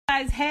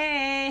guys.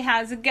 Hey,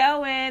 how's it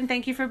going?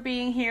 Thank you for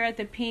being here at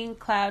the Pink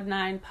Cloud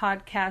 9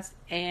 podcast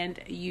and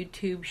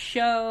YouTube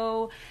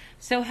show.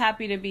 So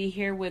happy to be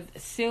here with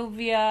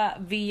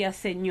Sylvia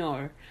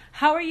Villaseñor.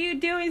 How are you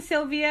doing,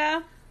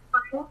 Sylvia?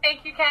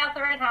 Thank you,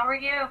 Catherine. How are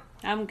you?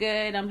 I'm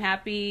good. I'm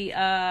happy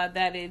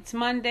that it's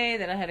Monday,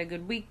 that I had a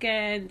good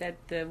weekend, that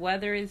the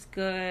weather is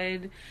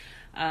good.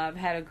 I've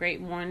had a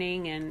great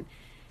morning and,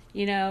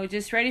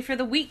 just ready for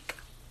the week.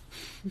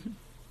 The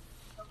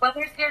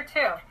weather's here,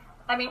 too.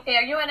 I mean,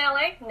 are you in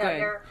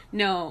LA?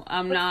 No,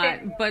 I'm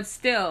not. But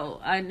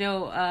still, I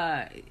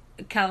know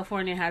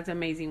California has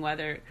amazing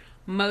weather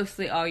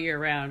mostly all year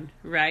round,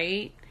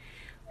 right?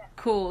 Yeah.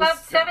 Cool. About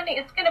 70.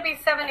 It's going to be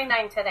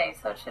 79 today,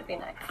 so it should be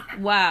nice.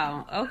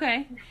 Wow.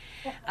 Okay.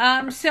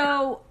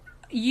 So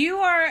you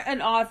are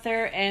an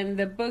author, and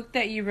the book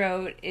that you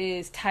wrote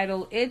is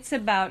titled "It's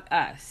About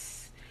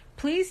Us."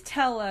 Please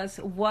tell us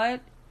what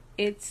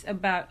 "It's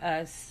About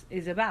Us"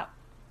 is about.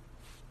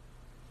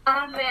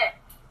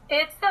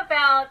 It's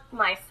about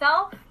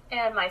myself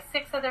and my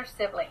 6 other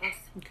siblings.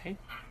 Okay.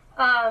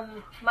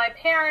 My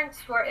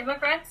parents were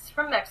immigrants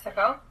from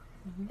Mexico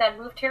that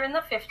moved here in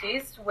the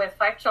 50s with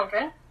 5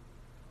 children.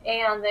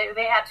 And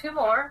they had 2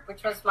 more,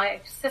 which was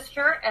my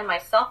sister and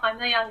myself. I'm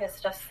the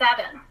youngest of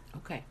 7.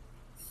 Okay.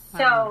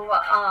 So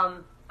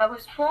I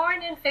was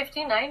born in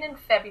 59 in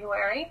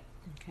February.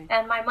 Okay.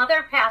 And my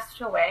mother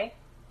passed away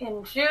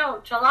in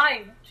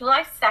July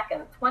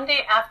 2nd, one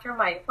day after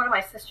one of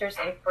my sister's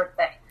 8th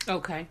birthday.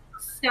 Okay.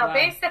 So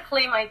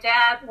basically, my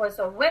dad was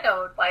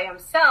widowed by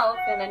himself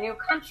in a new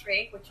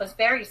country, which was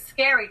very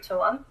scary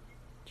to him.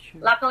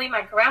 Sure. Luckily,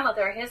 my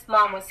grandmother, his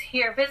mom, was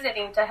here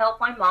visiting to help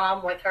my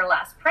mom with her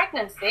last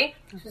pregnancy.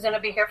 She was going to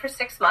be here for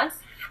 6 months.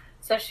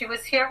 So she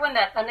was here when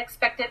that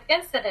unexpected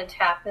incident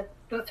happened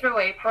through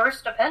a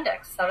burst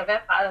appendix out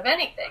of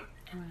anything.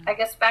 Right. I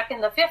guess back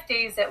in the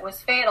 50s, it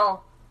was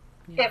fatal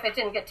if it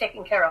didn't get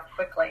taken care of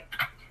quickly.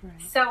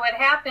 Right. So what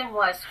happened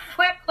was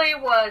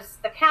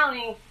the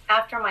county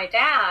after my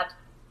dad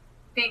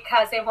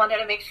because they wanted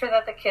to make sure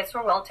that the kids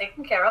were well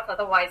taken care of.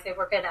 Otherwise, they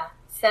were going to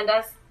send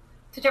us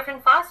to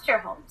different foster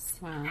homes.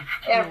 Wow.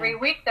 Every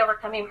week they were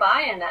coming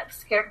by, and that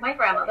scared my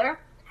grandmother.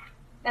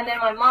 And then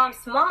my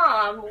mom's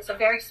mom was a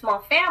very small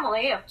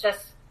family of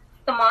just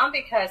the mom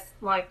because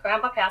my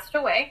grandpa passed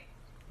away.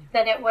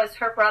 Then it was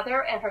her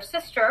brother and her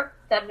sister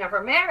that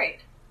never married.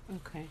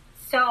 Okay.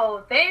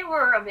 So they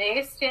were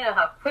amazed,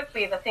 how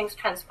quickly the things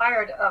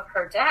transpired of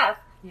her death.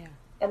 Yeah.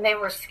 And they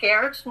were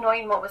scared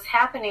knowing what was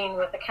happening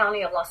with the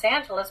county of Los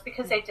Angeles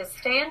because they just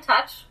stay in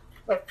touch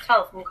with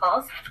telephone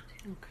calls.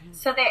 Okay.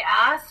 So they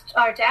asked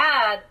our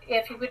dad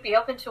if he would be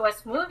open to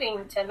us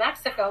moving to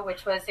Mexico,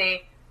 which was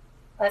a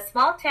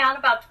small town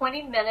about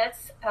 20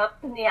 minutes up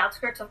in the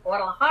outskirts of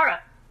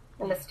Guadalajara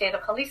in the state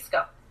of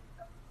Jalisco.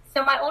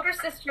 So my older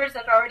sisters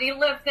had already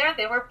lived there.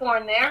 They were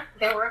born there.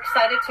 They were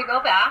excited to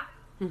go back.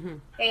 Mm-hmm.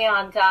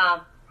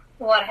 And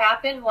what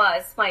happened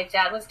was my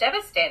dad was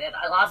devastated.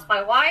 I lost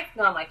my wife.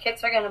 Now my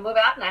kids are going to move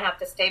out and I have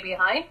to stay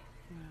behind.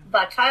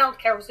 But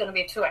childcare was going to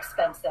be too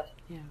expensive.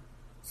 Yeah.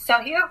 So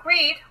he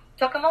agreed.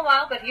 Took him a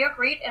while, but he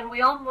agreed. And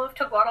we all moved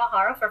to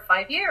Guadalajara for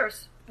 5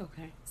 years.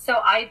 Okay. So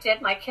I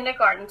did my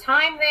kindergarten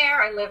time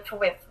there. I lived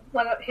with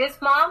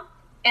his mom.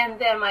 And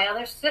then my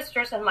other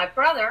sisters and my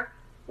brother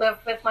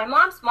lived with my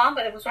mom's mom.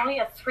 But it was only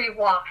a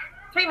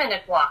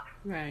 3-minute walk.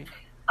 Right.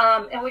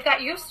 And we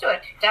got used to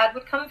it. Dad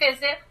would come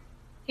visit.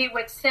 He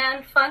would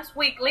send funds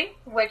weekly,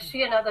 which,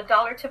 the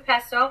dollar to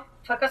peso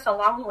took us a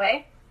long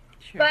way.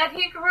 Sure. But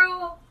he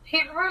grew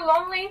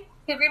lonely.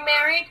 He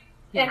remarried,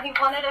 and he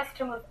wanted us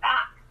to move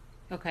back.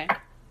 Okay.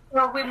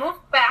 Well, we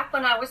moved back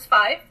when I was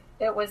 5.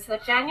 It was the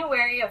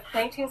January of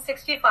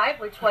 1965,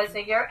 which was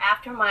a year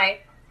after my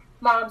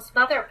mom's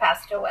mother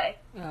passed away.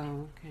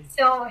 Oh, okay.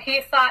 So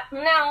he thought,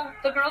 no,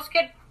 the girls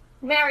get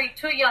married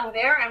too young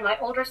there, and my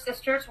older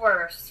sisters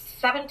were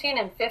 17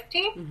 and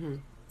 15. Mm-hmm.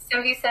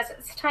 So he says,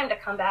 it's time to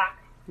come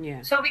back.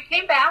 Yeah. So we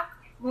came back,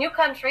 new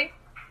country.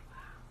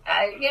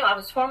 I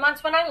was 4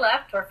 months when I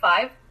left, or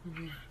 5.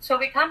 Mm-hmm. So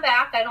we come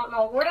back. I don't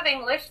know a word of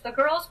English. The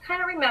girls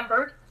kind of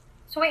remembered.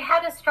 So we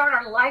had to start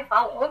our life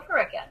all over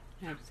again.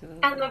 Absolutely.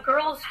 And the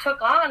girls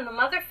took on the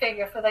mother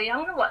figure for the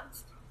younger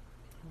ones.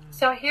 Wow.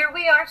 So here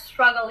we are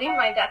struggling.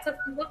 My dad's a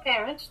single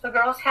parent. The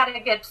girls had to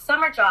get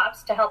summer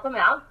jobs to help him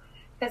out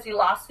because he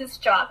lost his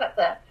job at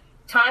the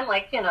time,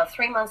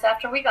 3 months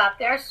after we got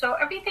there. So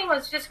everything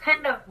was just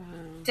kind of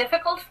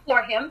difficult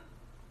for him.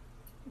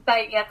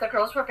 But yet the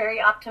girls were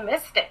very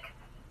optimistic.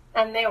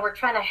 And they were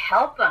trying to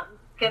help him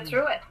get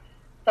through it.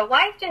 The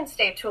wife didn't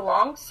stay too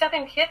long.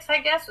 7 kids, I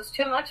guess, was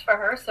too much for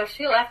her. So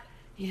she left.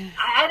 Yeah.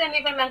 I didn't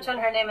even mention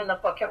her name in the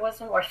book. It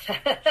wasn't worth it.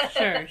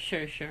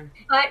 Sure.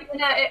 But,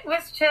 it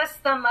was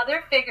just the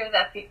mother figure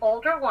that the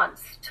older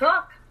ones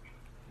took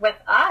with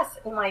us.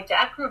 And my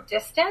dad grew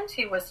distant.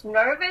 He was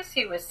nervous.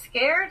 He was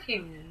scared.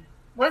 He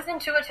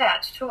wasn't too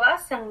attached to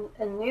us, and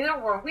neither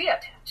were we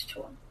attached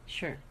to him.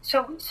 Sure.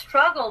 So we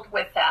struggled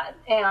with that.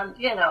 And,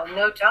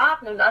 no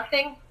job, no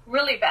nothing.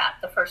 Really bad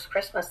the first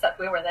Christmas that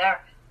we were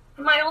there.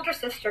 my older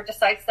sister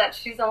decides that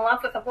she's in love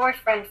with a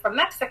boyfriend from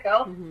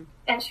Mexico,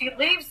 and she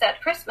leaves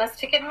at Christmas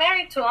to get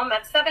married to him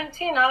at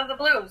 17 out of the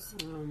blues.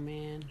 Oh,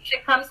 man. She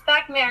comes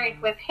back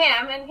married with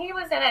him, and he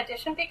was in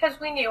addition because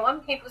we knew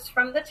him. He was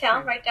from the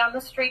town right down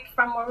the street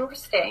from where we were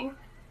staying,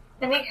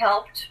 and he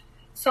helped.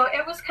 So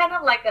it was kind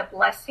of like a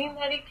blessing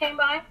that he came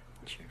by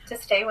to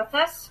stay with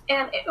us.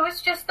 And it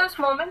was just those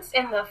moments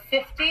in the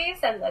 50s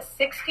and the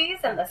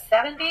 60s and the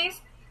 70s,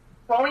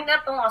 growing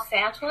up in Los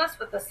Angeles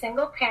with a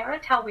single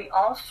parent, how we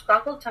all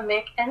struggled to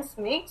make ends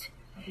meet.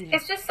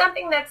 It's just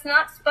something that's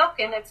not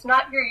spoken. It's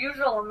not your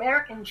usual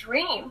American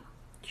dream.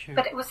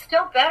 But it was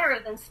still better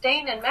than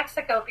staying in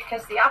Mexico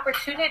because the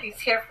opportunities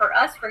here for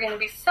us were going to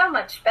be so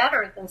much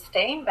better than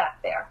staying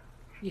back there.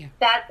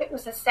 That it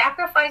was a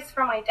sacrifice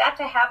for my dad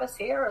to have us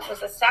here. It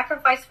was a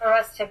sacrifice for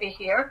us to be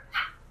here.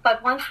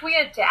 But once we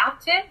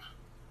adapted,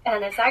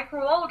 and as I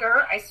grew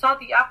older, I saw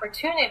the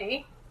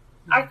opportunity.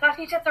 I thought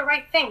he did the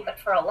right thing, but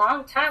for a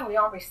long time, we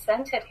all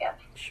resented him.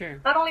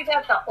 Not only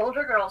that, the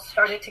older girls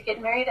started to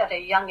get married at a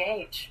young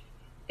age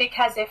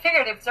because they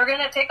figured if they're going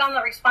to take on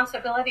the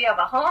responsibility of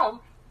a home,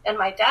 and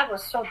my dad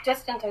was so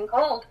distant and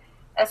cold,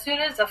 as soon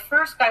as the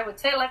first guy would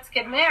say, let's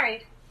get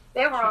married,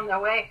 they were on their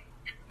way.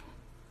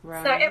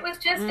 So it was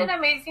just an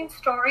amazing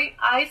story.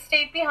 I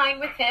stayed behind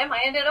with him.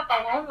 I ended up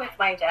alone with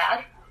my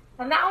dad,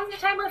 and that was a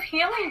time of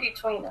healing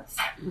between us.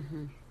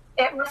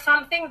 It was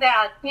something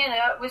that,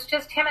 it was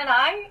just him and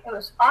I. It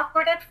was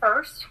awkward at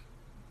first,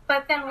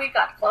 but then we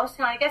got close,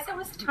 and I guess it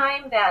was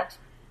time that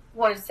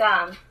was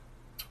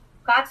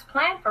God's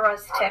plan for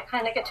us to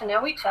kind of get to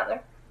know each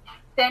other.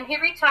 Then he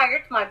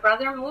retired. My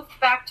brother moved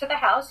back to the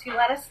house. He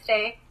let us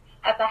stay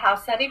at the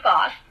house that he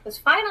bought. Because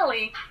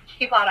finally,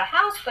 he bought a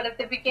house, but at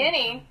the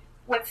beginning,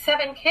 with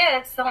 7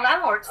 kids, the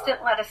landlords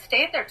didn't let us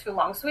stay there too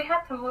long, so we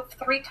had to move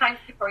 3 times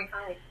before he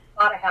finally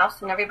bought a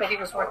house, and everybody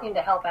was working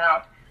to help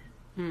out.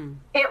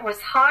 It was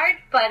hard,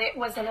 but it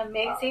was an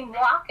amazing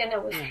walk, and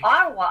it was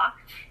our walk.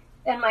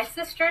 And my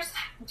sisters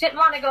didn't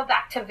want to go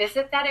back to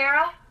visit that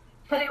era,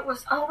 but it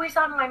was always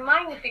on my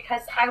mind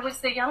because I was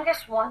the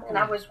youngest one, and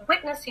I was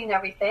witnessing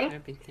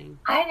everything.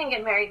 I didn't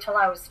get married till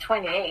I was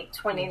 28,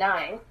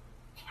 29,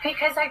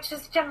 because I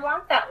just didn't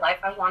want that life.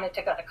 I wanted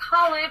to go to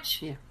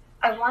college.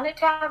 I wanted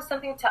to have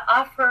something to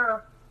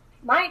offer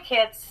my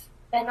kids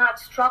and not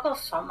struggle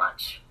so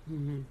much.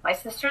 My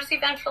sisters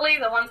eventually,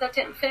 the ones that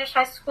didn't finish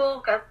high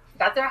school,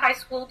 got their high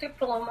school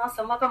diploma.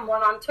 Some of them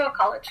went on to a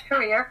college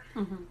career.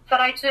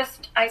 But I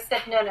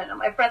said, no.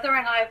 My brother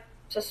and I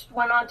just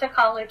went on to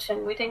college,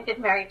 and we didn't get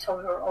married till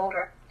we were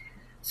older.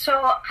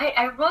 So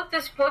I wrote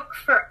this book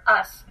for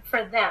us,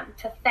 for them,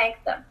 to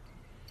thank them,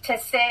 to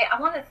say, I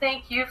want to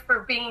thank you for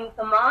being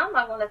the mom.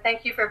 I want to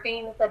thank you for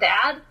being the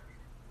dad.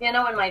 When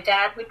my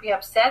dad would be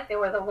upset, they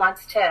were the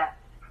ones to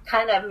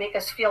kind of make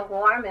us feel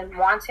warm and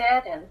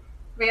wanted and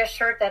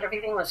reassured that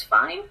everything was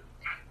fine.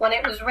 When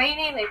it was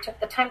raining, they took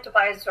the time to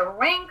buy us the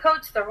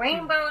raincoats, the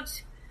rain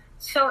boots.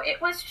 So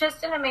it was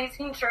just an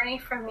amazing journey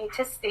for me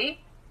to see.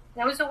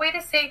 And it was a way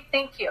to say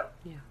thank you.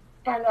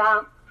 And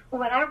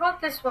when I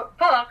wrote this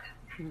book,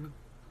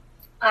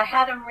 I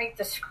had them read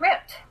the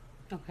script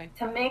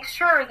to make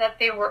sure that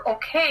they were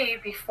okay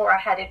before I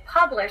had it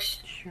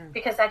published,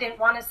 because I didn't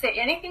want to say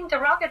anything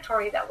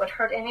derogatory that would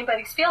hurt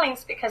anybody's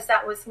feelings, because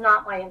that was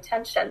not my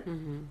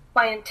intention.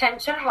 My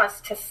intention was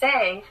to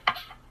say,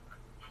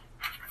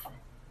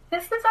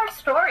 this is our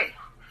story.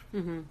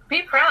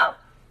 Be proud.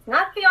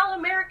 Not the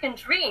all-American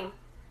dream,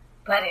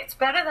 but it's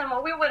better than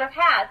what we would have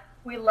had.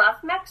 We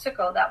loved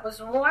Mexico. That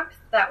was warmth.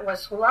 That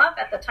was love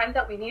at the time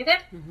that we needed.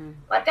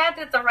 My dad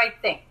did the right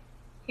thing.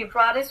 He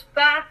brought us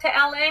back to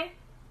LA.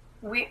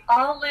 We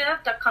all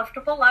lived a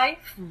comfortable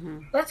life.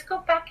 Let's go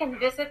back and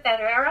visit that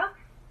era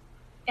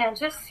and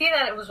just see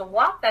that it was a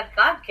walk that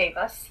God gave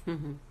us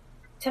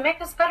to make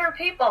us better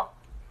people.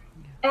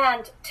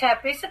 And to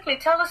basically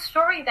tell a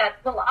story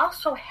that will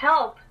also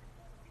help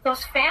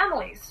those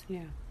families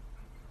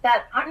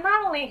that are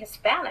not only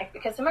Hispanic,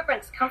 because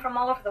immigrants come from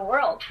all over the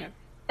world,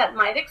 that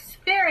might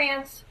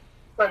experience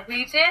what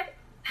we did,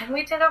 and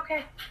we did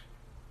okay.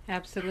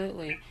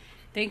 Absolutely.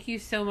 Thank you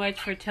so much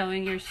for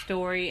telling your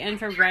story and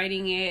for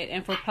writing it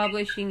and for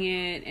publishing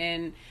it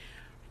and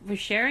for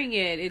sharing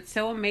it. It's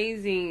so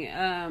amazing.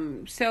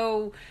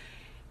 So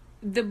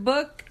the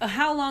book,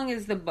 how long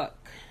is the book?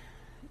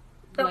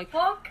 The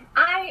book,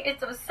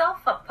 it was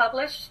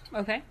self-published.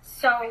 Okay.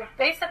 So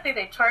basically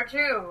they charge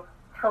you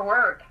per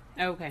word.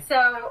 Okay.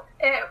 So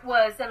it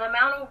was an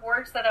amount of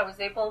words that I was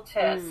able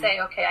to say,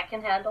 okay, I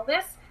can handle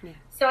this.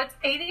 So it's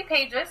 80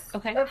 pages.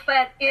 Okay.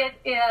 But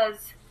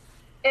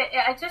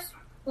I just,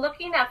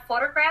 looking at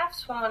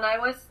photographs from when I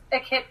was a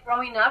kid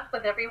growing up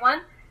with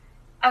everyone,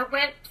 I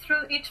went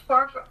through each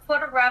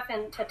photograph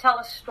and to tell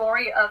a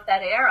story of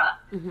that era,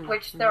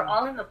 which they're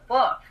all in the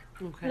book.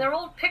 And they're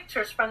old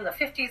pictures from the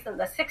 50s and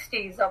the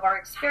 60s of our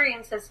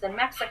experiences in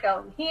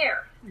Mexico and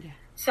here.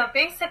 So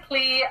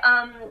basically,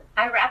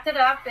 I wrapped it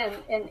up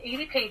in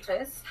 80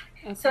 pages.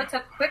 So it's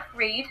a quick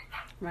read.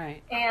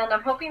 Right. And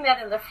I'm hoping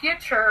that in the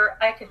future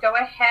I could go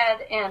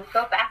ahead and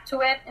go back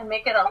to it and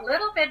make it a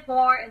little bit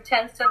more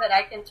intense so that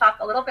I can talk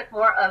a little bit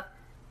more of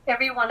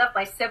every one of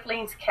my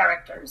siblings'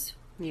 characters.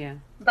 Yeah.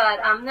 But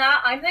I'm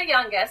the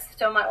youngest,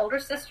 so my older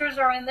sisters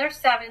are in their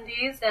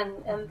 70s,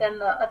 and then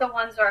the other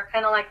ones are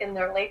kind of like in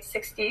their late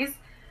 60s.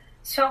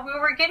 So we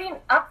were getting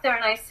up there,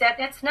 and I said,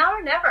 it's now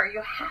or never.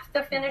 You have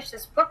to finish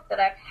this book that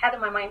I've had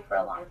in my mind for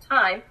a long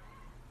time.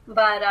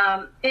 But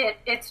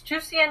it's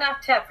juicy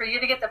enough for you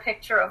to get the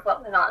picture of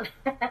what went on.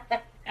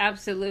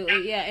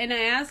 Absolutely, yeah. And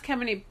I ask how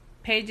many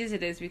pages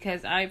it is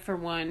because I, for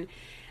one,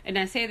 and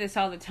I say this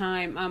all the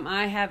time,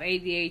 I have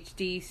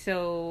ADHD,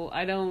 so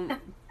I don't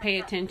pay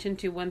attention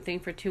to one thing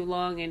for too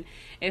long. And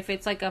if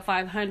it's like a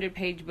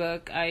 500-page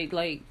book, I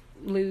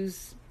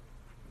lose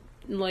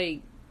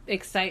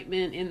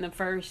excitement in the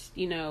first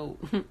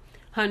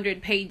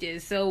 100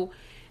 pages. So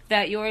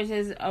that yours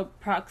is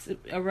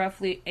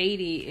roughly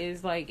 80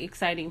 is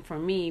exciting for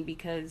me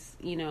because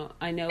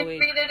I know you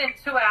read it in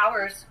 2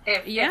 hours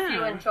if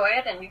you enjoy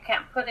it and you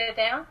can't put it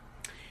down.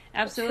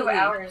 Absolutely, 2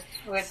 hours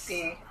would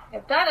be.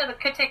 If that, it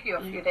could take you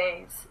a few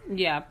days.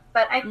 Yeah,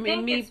 but I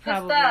think it's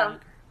just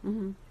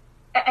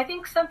I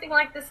think something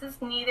like this is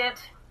needed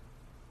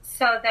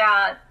so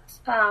that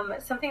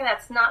something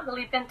that's not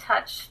really been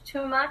touched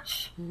too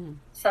much,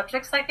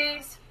 subjects like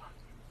these.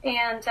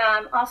 And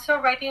also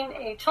writing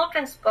a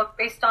children's book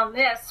based on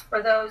this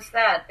for those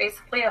that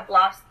basically have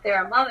lost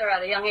their mother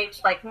at a young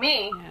age like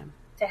me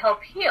to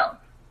help heal.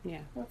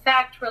 Yeah. In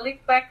fact, really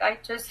quick, I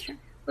just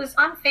was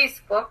on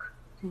Facebook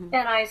and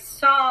I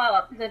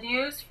saw the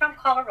news from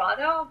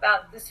Colorado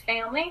about this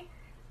family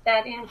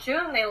that in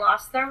June they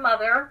lost their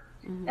mother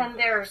and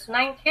there's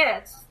 9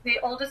 kids. The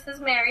oldest is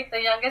married,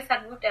 the youngest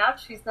had moved out,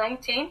 she's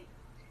 19,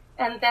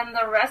 and then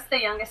the rest, the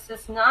youngest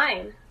is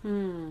 9.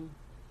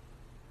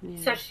 Yeah.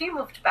 So she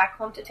moved back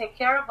home to take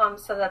care of them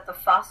so that the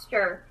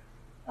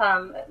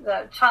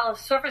child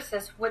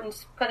services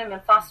wouldn't put him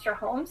in foster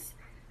homes.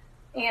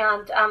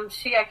 And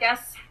I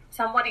guess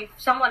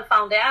someone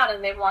found out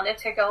and they wanted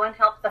to go and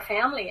help the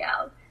family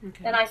out.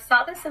 Okay. And I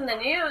saw this in the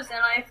news and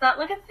I thought,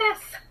 look at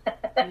this.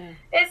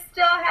 It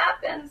still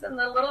happens. And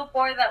the little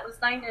boy that was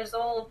 9 years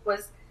old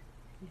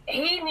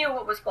he knew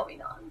what was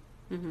going on.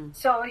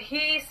 So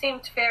he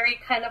seemed very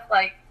kind of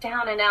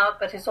down and out,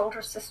 but his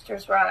older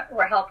sisters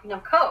were helping him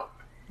cope.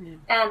 Yeah.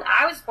 And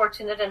I was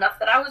fortunate enough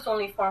that I was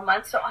only 4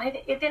 months, so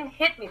it didn't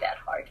hit me that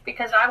hard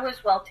because I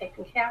was well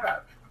taken care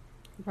of.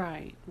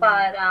 Right.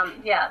 But,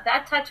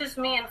 that touches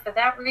me, and for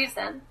that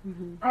reason,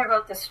 I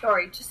wrote this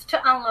story, just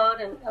to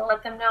unload and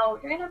let them know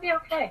you're going to be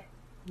okay.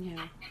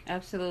 Yeah,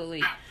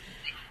 absolutely.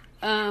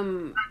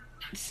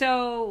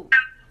 So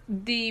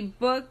the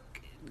book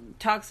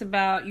talks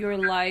about your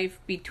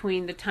life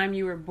between the time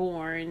you were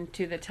born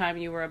to the time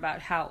you were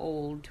about how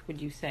old,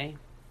 would you say?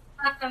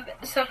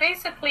 So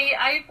basically,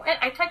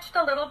 I touched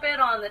a little bit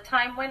on the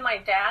time when my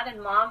dad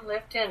and mom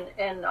lived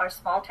in our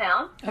small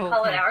town. I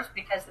call it ours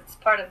because it's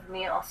part of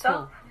me also.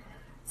 Cool.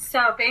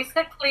 So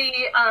basically,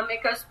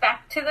 it goes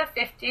back to the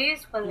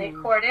 50s when they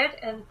courted,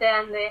 and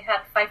then they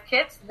had 5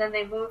 kids, and then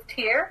they moved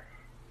here.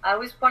 I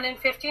was born in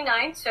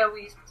 59, so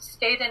we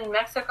stayed in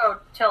Mexico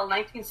till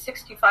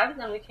 1965, and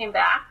then we came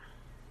back.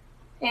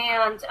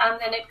 And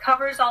then it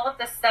covers all of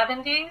the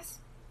 70s.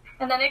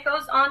 And then it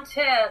goes on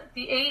to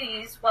the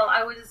 80s while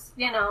I was,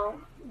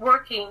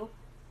 working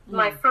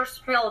my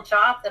first real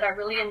job that I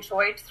really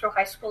enjoyed through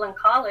high school and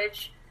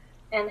college,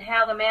 and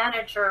how the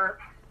manager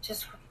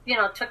just,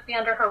 took me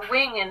under her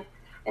wing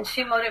and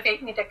she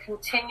motivated me to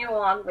continue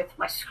on with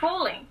my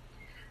schooling.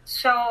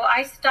 So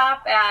I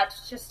stop at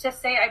just to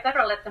say I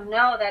better let them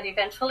know that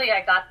eventually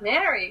I got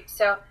married.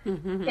 So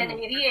in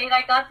 88,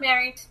 I got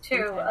married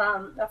to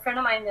a friend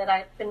of mine that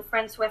I've been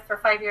friends with for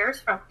 5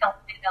 years from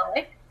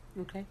California,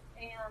 LA. Okay.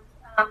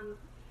 And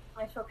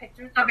I show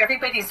pictures of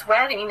everybody's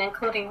wedding,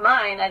 including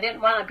mine. I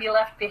didn't want to be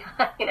left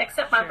behind,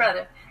 except my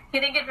brother. He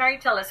didn't get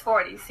married till his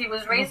 40s. He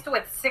was raised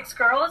with 6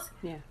 girls,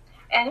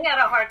 and he had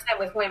a hard time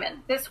with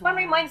women. This one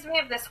reminds me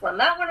of this one.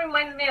 That one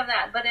reminds me of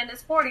that. But in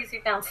his 40s, he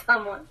found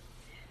someone.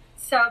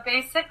 So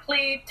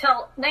basically,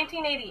 till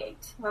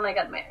 1988, when I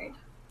got married.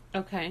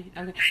 Okay.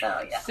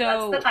 So, that's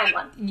the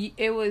timeline.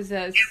 It was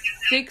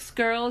 6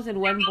 girls and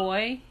 1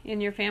 boy in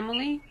your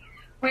family?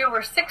 We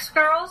were 6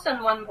 girls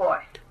and 1 boy.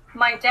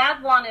 My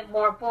dad wanted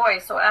more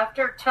boys, so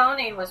after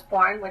Tony was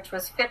born, which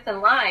was 5th in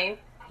line,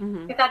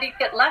 he thought he'd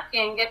get lucky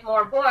and get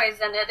more boys,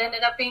 and it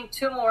ended up being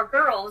 2 more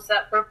girls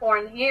that were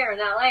born here in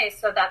LA,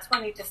 so that's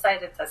when he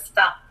decided to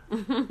stop.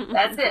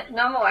 That's it,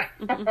 no more.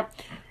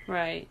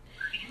 Right.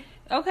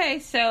 Okay,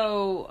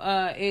 so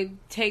it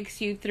takes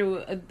you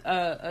through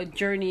a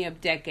journey of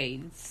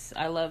decades.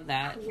 I love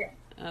that.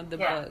 The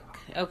book.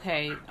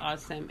 Okay,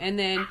 awesome. And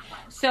then,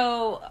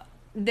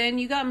 then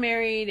you got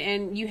married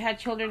and you had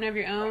children of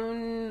your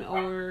own,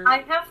 or? I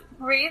have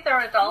 3. They're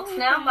adults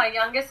now. My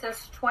youngest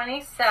is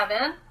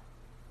 27,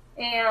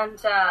 and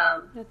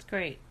that's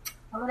great.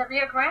 I'm going to be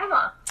a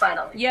grandma,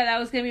 finally. Yeah, that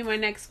was going to be my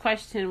next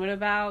question. What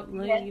about,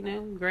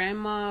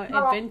 grandma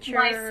adventure?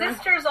 My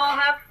sisters all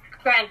have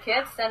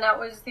grandkids, and I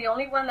was the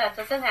only one that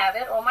doesn't have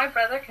it, or my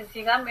brother, because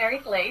he got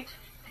married late.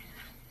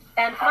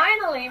 And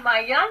finally, my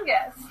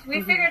youngest,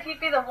 we figured he'd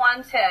be the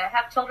one to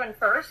have children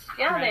first.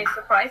 Yeah, Right. they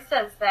surprised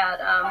us that,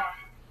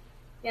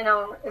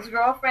 his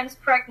girlfriend's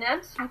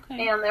pregnant,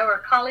 and they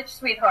were college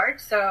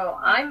sweethearts, so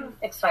I'm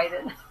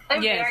excited.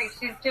 I'm Yes. married.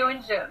 She's due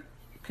in June.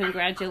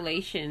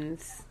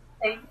 Congratulations.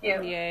 Thank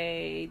you.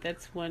 Yay,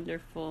 that's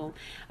wonderful.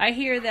 I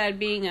hear that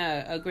being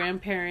a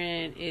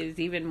grandparent is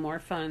even more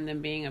fun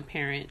than being a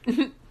parent.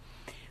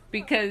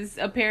 Because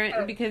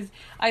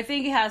I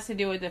think it has to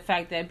do with the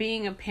fact that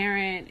being a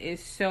parent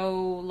is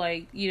so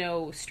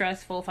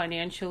stressful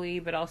financially,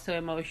 but also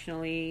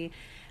emotionally.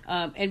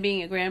 And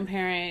being a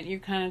grandparent,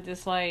 you're kind of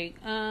just like,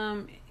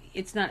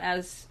 it's not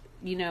as,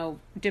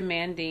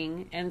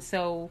 demanding. And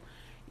so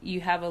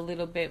you have a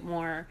little bit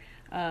more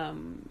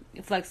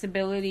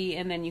flexibility,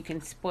 and then you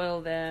can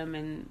spoil them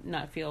and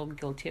not feel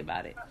guilty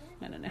about it.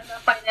 I don't know.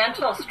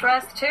 Financial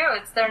stress too.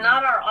 They're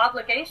not our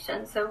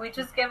obligation, so we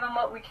just give them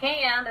what we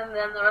can, and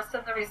then the rest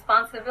of the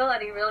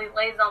responsibility really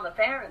lays on the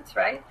parents,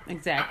 right?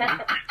 Exactly.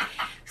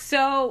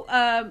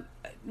 So,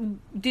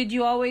 did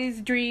you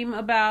always dream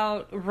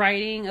about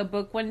writing a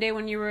book one day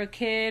when you were a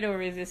kid,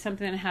 or is it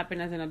something that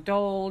happened as an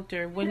adult,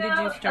 or when did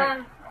you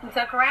start?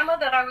 The grandma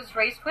that I was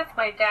raised with,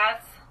 my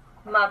dad's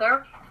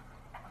mother,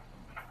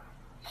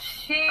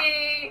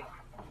 she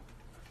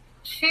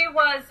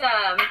was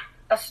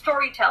a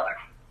storyteller.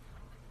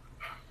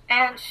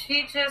 And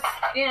she just,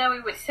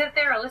 we would sit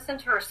there and listen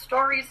to her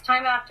stories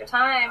time after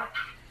time.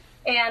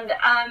 And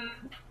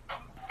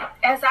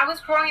as I was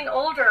growing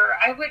older,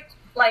 I would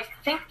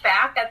think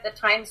back at the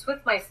times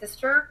with my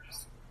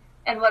sisters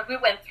and what we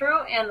went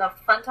through and the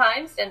fun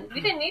times. And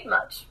we didn't need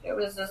much. It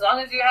was as long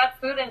as you had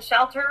food and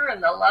shelter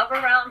and the love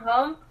around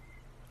home.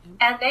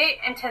 And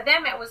to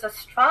them it was a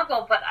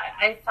struggle. But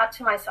I thought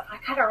to myself, I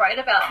gotta write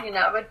about,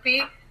 it would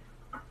be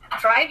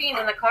driving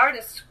in the car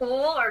to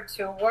school or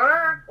to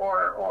work,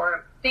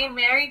 or being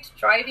married,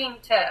 driving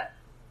to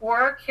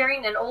work,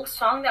 hearing an old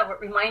song that would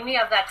remind me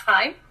of that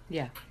time.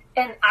 Yeah.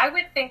 And I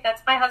would think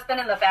that's my husband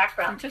in the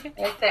background. Okay.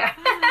 Right there.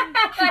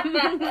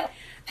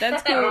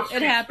 That's cool.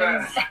 It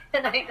happens.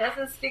 And he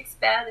doesn't speak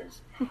Spanish.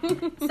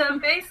 So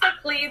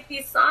basically,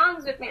 these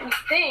songs would make me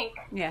think,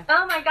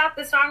 oh my God,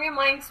 this song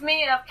reminds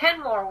me of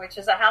Kenmore, which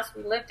is a house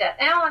we lived at.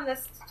 And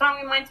this song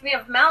reminds me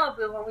of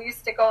Malibu when we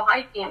used to go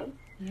hiking.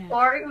 Yeah.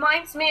 Or it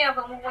reminds me of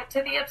when we went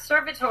to the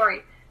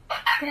observatory.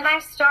 And I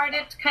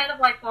started kind of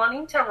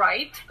wanting to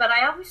write, but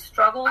I always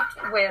struggled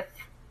with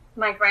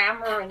my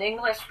grammar in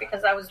English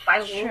because I was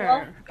bilingual.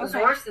 Sure. It was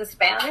worse than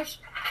Spanish.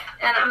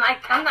 And I'm like,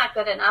 I'm not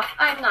good enough.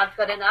 I'm not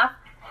good enough.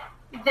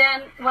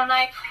 Then when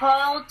I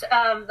called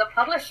the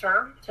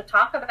publisher to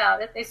talk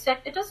about it, they said,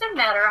 it doesn't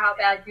matter how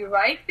bad you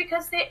write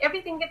because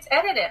everything gets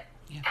edited.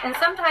 Yeah. And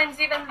sometimes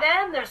even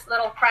then there's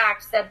little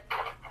cracks that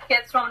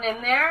get thrown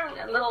in there,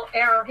 and a little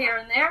error here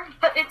and there.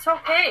 But it's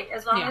okay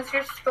as long as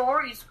your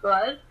story's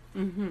good.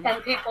 Mm-hmm.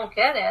 And people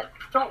get it.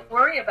 Don't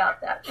worry about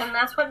that. And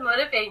that's what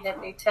motivated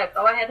me to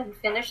go ahead and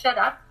finish it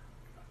up.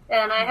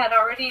 And I had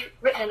already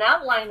written an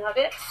outline of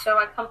it, so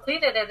I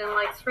completed it in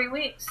 3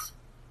 weeks.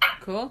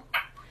 Cool.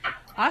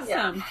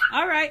 Awesome. Yeah.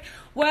 All right.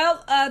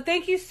 Well,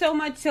 thank you so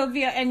much,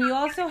 Sylvia. And you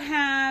also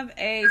have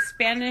a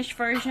Spanish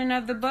version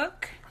of the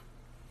book?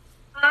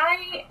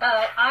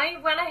 I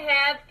went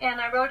ahead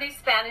and I wrote a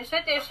Spanish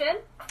edition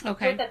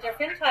with a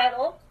different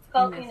title.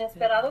 Called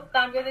Inesperado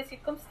Cambio de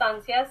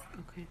Circunstancias,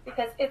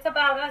 because it's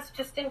about us.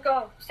 Just didn't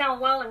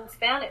sound well in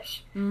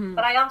Spanish. Mm-hmm.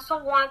 But I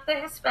also want the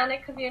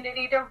Hispanic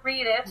community to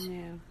read it,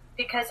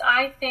 because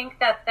I think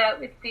that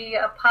would be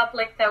a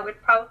public that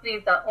would probably,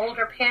 the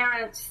older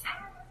parents,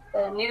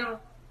 the new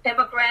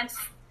immigrants,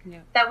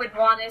 that would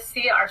want to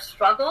see our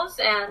struggles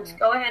and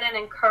go ahead and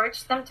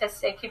encourage them to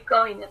say, keep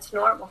going, it's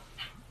normal.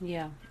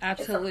 Yeah,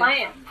 absolutely. It's a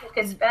plan. It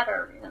gets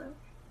better,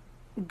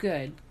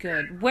 Good.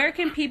 Where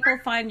can people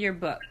find your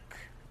book?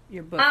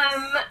 Your books?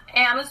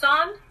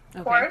 Amazon,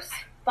 of course,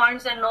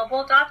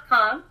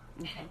 BarnesandNoble.com,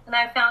 and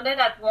I found it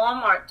at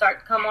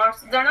Walmart.com.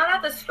 They're not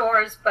at the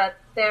stores, but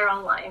they're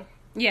online.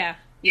 Yeah,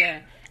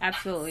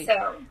 absolutely.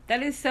 So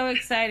that is so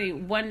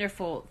exciting,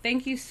 wonderful.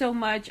 Thank you so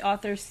much,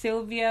 author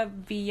Sylvia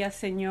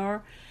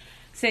Villaseñor.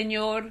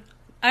 Señor,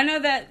 I know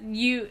that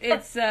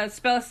it's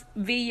spelled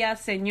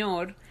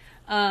Villaseñor,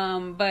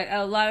 but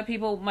a lot of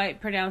people might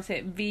pronounce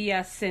it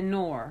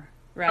Villaseñor.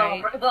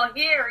 Right. Oh, well,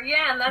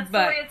 and that's the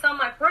way it's on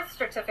my birth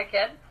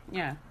certificate.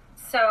 Yeah.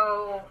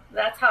 So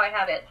that's how I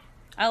have it.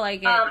 I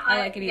like it. I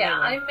like it either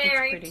way. I'm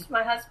married.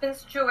 My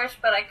husband's Jewish,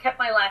 but I kept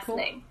my last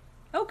name.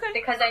 Okay.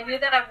 Because I knew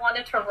that I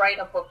wanted to write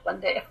a book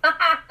one day.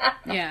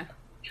 Yeah.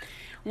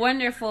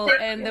 Wonderful.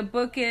 And the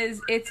book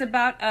it's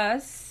about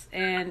us,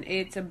 and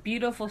it's a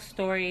beautiful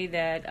story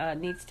that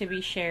needs to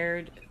be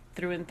shared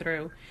through and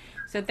through.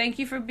 So thank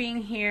you for being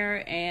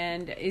here.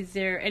 And is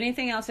there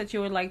anything else that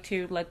you would like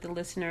to let the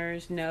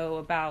listeners know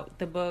about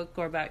the book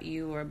or about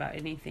you or about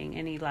anything?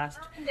 Any last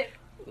words?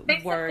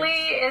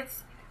 Basically,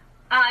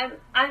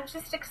 I'm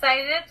just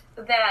excited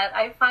that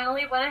I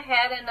finally went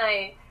ahead and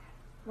I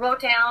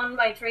wrote down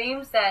my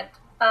dreams that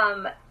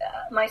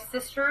my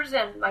sisters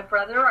and my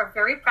brother are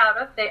very proud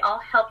of. They all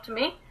helped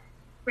me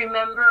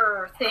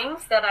remember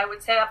things that I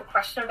would say, I have a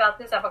question about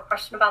this, I have a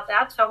question about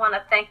that. So I want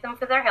to thank them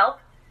for their help.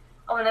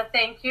 I want to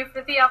thank you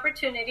for the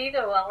opportunity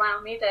to allow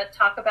me to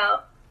talk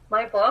about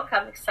my book.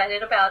 I'm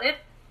excited about it.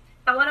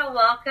 I want to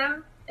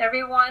welcome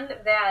everyone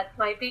that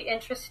might be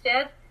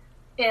interested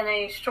in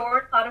a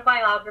short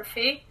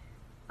autobiography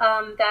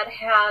that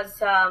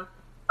has a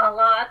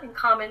lot in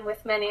common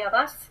with many of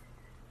us,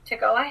 to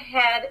go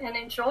ahead and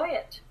enjoy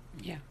it.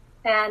 Yeah.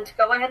 And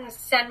go ahead and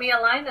send me a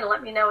line and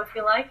let me know if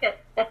you like it.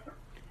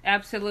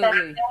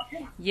 Absolutely.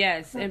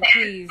 Yes, and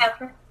please.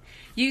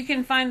 You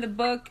can find the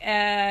book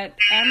at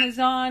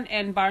Amazon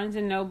and Barnes &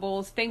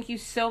 Nobles. Thank you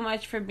so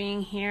much for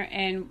being here,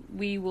 and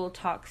we will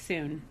talk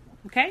soon.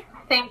 Okay?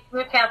 Thank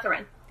you,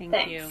 Catherine.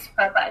 Thanks. You.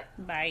 Bye-bye.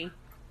 Bye.